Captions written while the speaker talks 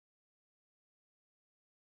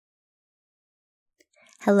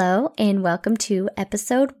Hello and welcome to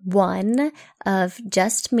episode 1 of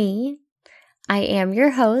Just Me. I am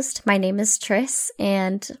your host. My name is Tris,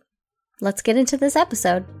 and let's get into this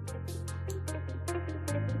episode.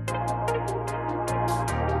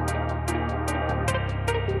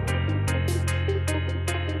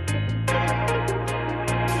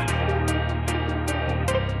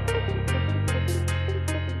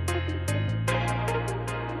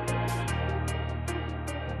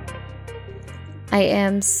 I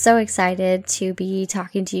am so excited to be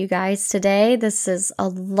talking to you guys today. This is a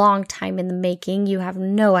long time in the making. You have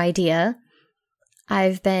no idea.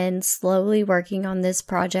 I've been slowly working on this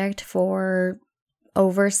project for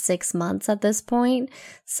over 6 months at this point,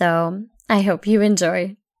 so I hope you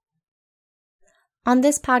enjoy. On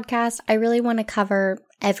this podcast, I really want to cover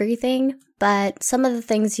everything, but some of the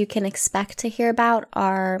things you can expect to hear about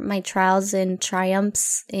are my trials and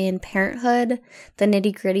triumphs in parenthood, the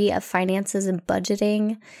nitty-gritty of finances and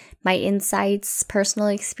budgeting, my insights, personal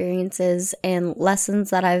experiences, and lessons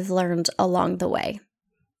that I've learned along the way.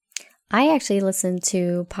 I actually listen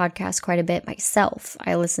to podcasts quite a bit myself.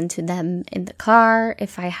 I listen to them in the car.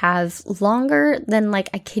 If I have longer than, I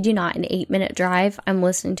kid you not, an 8-minute drive, I'm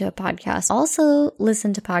listening to a podcast. Also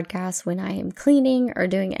listen to podcasts when I am cleaning or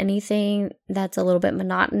doing anything that's a little bit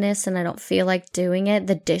monotonous and I don't feel like doing it.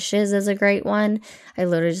 The dishes is a great one. I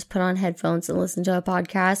literally just put on headphones and listen to a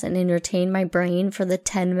podcast and entertain my brain for the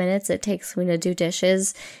 10 minutes it takes me to do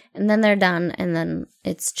dishes. And then they're done and then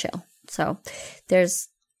it's chill. So there's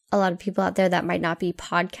a lot of people out there that might not be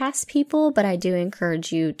podcast people, but I do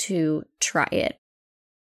encourage you to try it.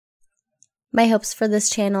 My hopes for this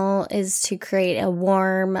channel is to create a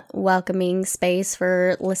warm, welcoming space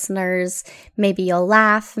for listeners. Maybe you'll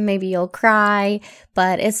laugh, maybe you'll cry,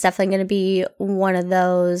 but it's definitely going to be one of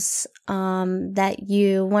those that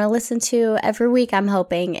you want to listen to every week, I'm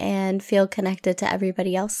hoping, and feel connected to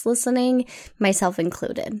everybody else listening, myself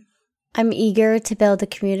included. I'm eager to build a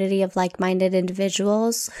community of like-minded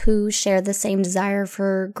individuals who share the same desire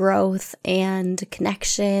for growth and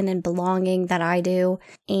connection and belonging that I do.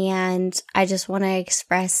 And I just want to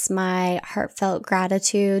express my heartfelt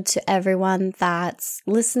gratitude to everyone that's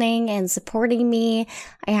listening and supporting me.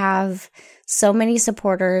 I have so many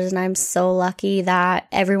supporters, and I'm so lucky that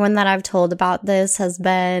everyone that I've told about this has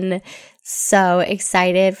been so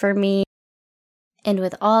excited for me. And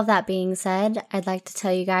with all of that being said, I'd like to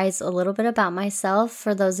tell you guys a little bit about myself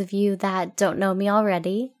for those of you that don't know me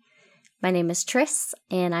already. My name is Tris,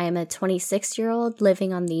 and I am a 26-year-old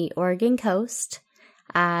living on the Oregon coast.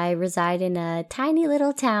 I reside in a tiny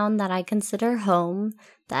little town that I consider home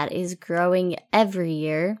that is growing every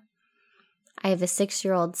year. I have a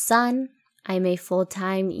 6-year-old son. I'm a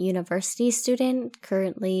full-time university student,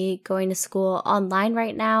 currently going to school online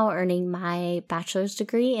right now, earning my bachelor's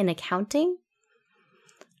degree in accounting.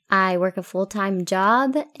 I work a full-time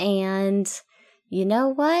job, and you know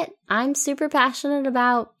what? I'm super passionate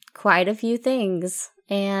about quite a few things,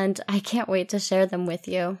 and I can't wait to share them with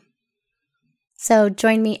you. So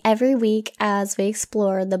join me every week as we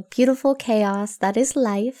explore the beautiful chaos that is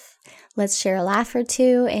life. Let's share a laugh or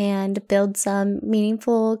two and build some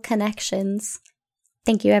meaningful connections.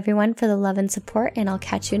 Thank you everyone for the love and support, and I'll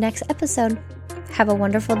catch you next episode. Have a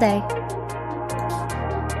wonderful day.